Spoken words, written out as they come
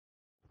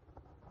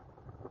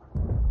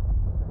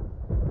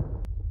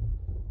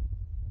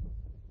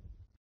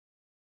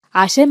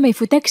عشان ما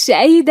يفوتكش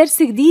أي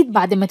درس جديد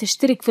بعد ما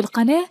تشترك في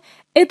القناة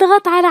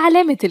اضغط على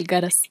علامة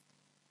الجرس.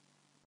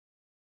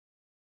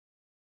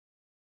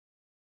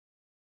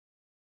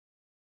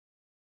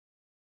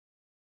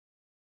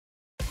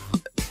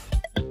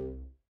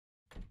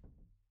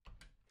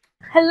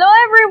 Hello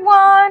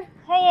everyone!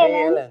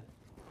 Hey Ellen.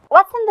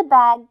 What's in the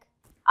bag?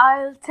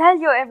 I'll tell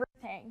you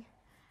everything.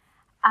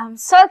 I'm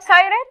so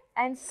excited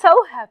and so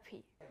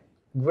happy.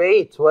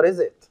 Great, what is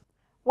it?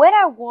 When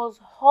I was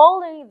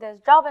holding these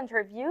job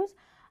interviews,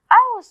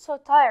 I was so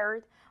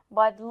tired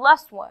by the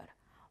last one.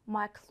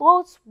 My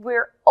clothes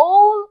were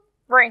all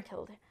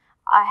wrinkled.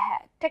 I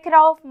had taken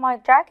off my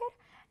jacket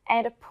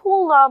and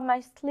pulled up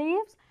my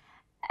sleeves,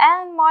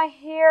 and my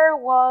hair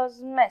was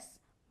a mess.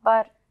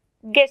 But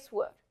guess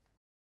what?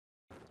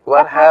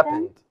 What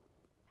happened?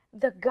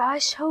 The guy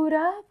showed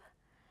up.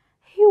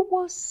 He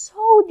was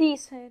so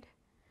decent,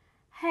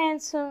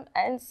 handsome,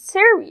 and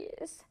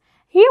serious.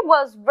 He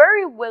was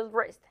very well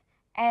dressed,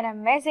 an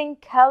amazing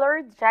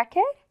colored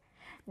jacket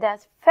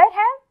that fit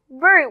him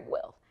very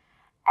well,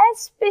 a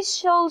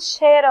special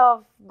shade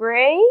of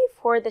gray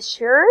for the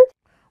shirt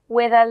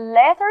with a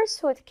leather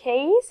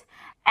suitcase,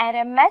 and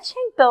a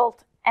matching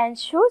belt and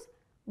shoes,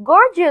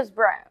 gorgeous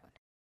brown.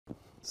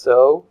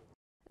 So?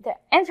 The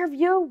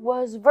interview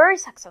was very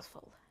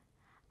successful.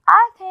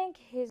 I think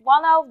he's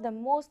one of the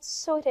most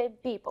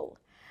suited people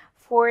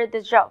for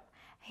the job.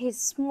 He's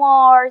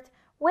smart,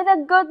 with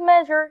a good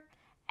measure,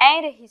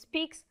 and he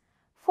speaks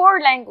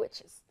 4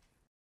 languages.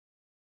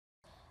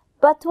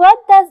 But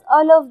what does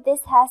all of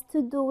this has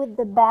to do with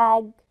the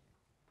bag?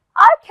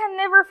 I can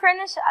never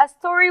finish a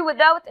story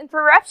without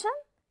interruption,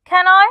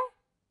 can I?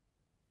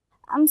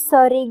 I'm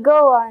sorry,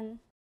 go on.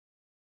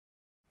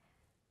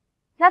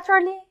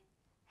 Naturally,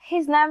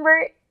 his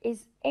number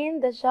is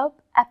in the job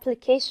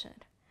application.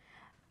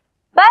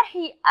 But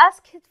he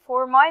asked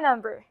for my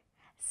number,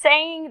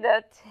 saying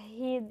that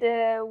he'd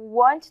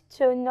want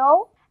to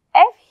know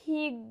if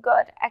he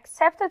got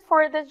accepted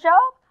for the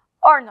job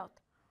or not,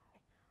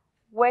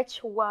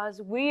 which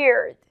was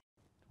weird.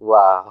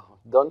 Wow,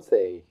 don't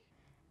say.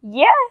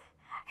 Yeah,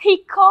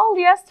 he called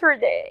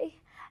yesterday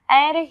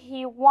and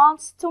he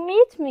wants to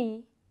meet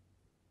me.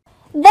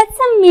 That's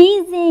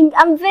amazing.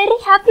 I'm very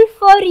happy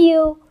for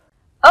you.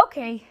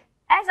 Okay,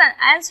 as an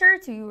answer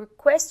to your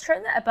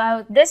question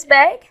about this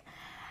bag,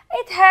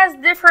 it has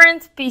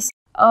different pieces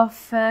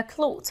of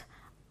clothes.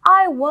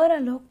 I wanna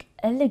look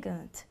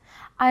elegant.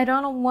 I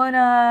don't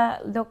wanna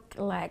look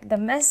like the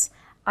mess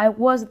I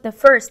was the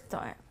first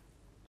time.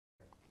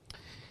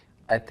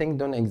 I think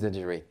don't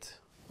exaggerate,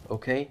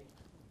 okay?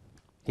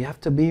 You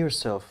have to be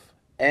yourself.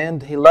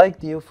 And he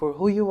liked you for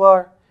who you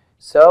are.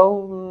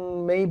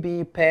 So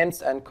maybe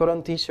pants and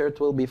cotton t-shirt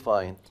will be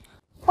fine.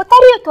 What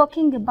are you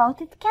talking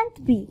about? It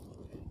can't be.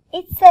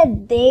 It's a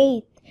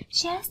date.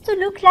 She has to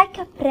look like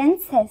a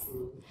princess.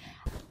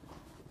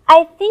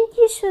 I think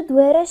you should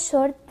wear a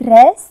short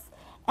dress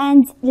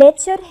and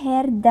let your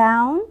hair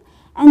down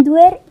and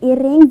wear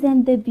earrings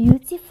and a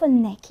beautiful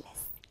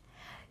necklace.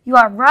 You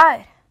are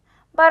right,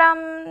 but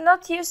I'm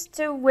not used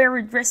to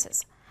wearing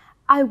dresses.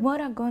 I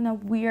wanna gonna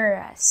wear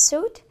a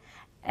suit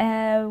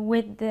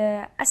with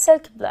a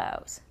silk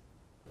blouse.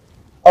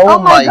 Oh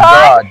my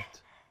God!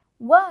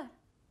 What?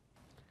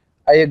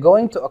 Are you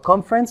going to a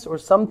conference or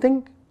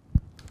something?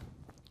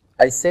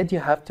 I said you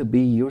have to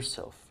be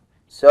yourself.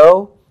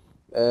 So,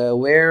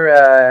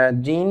 wear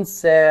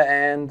jeans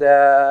and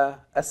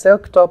a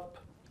silk top.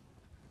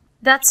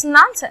 That's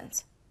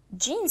nonsense.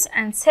 Jeans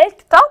and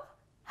silk top?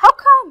 How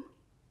come?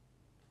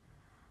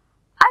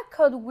 I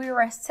could wear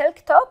a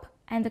silk top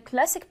and a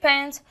classic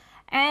pants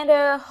and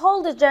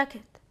hold a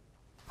jacket.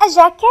 A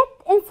jacket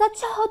in such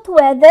a hot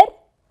weather?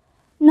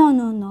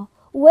 No.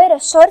 Wear a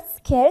short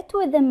skirt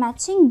with a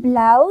matching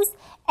blouse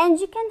and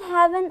you can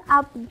have an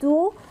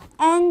updo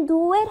and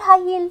wear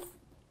high heels.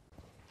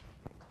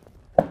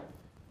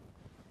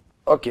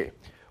 Okay,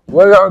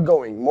 where you are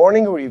going,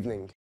 morning or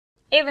evening?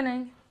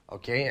 Evening.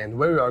 Okay, and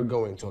where you are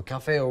going, to a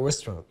cafe or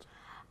restaurant?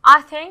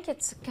 I think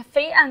it's a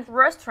cafe and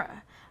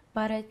restaurant,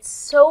 but it's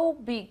so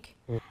big.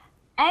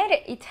 And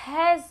it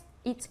has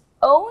its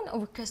own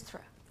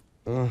orchestra.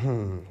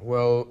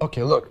 Well,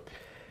 okay, look.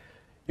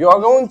 You are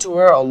going to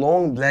wear a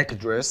long black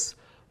dress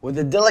with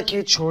a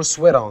delicate short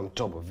sweater on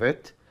top of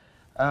it,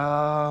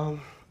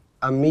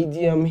 a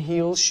medium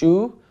heel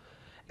shoe,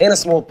 and a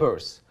small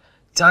purse,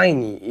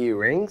 tiny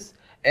earrings,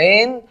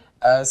 and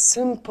a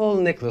simple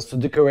necklace to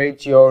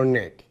decorate your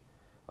neck,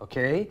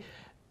 okay?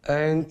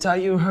 And tie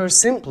your hair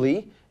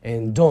simply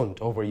and don't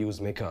overuse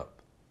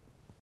makeup.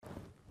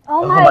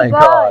 Oh my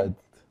God!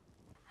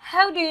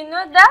 How do you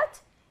know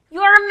that?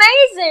 You are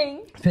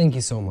amazing! Thank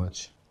you so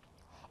much.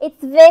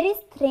 It's very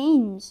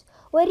strange.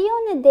 Were you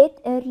on a date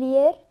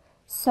earlier?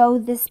 Saw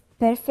this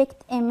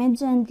perfect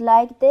image and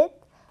liked it?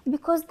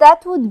 Because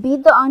that would be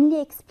the only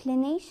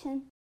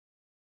explanation.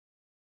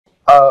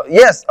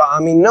 Yes, I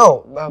mean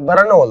no, but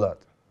I know a lot.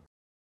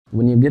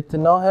 When you get to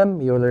know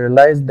him, you'll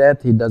realize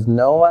that he does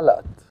know a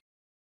lot.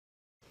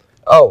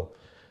 Oh,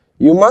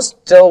 you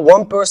must tell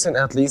one person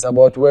at least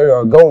about where you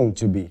are going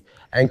to be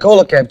and call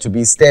a cab to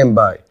be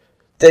standby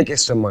take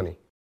extra money.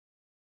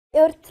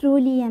 You're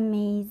truly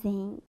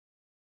amazing.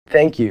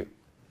 Thank you.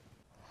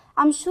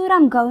 I'm sure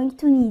I'm going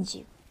to need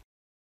you.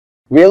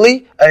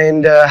 Really?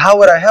 And how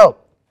would I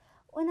help?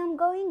 When I'm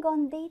going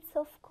on dates,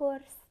 of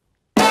course.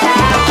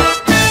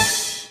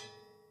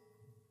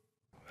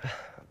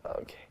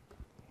 Okay.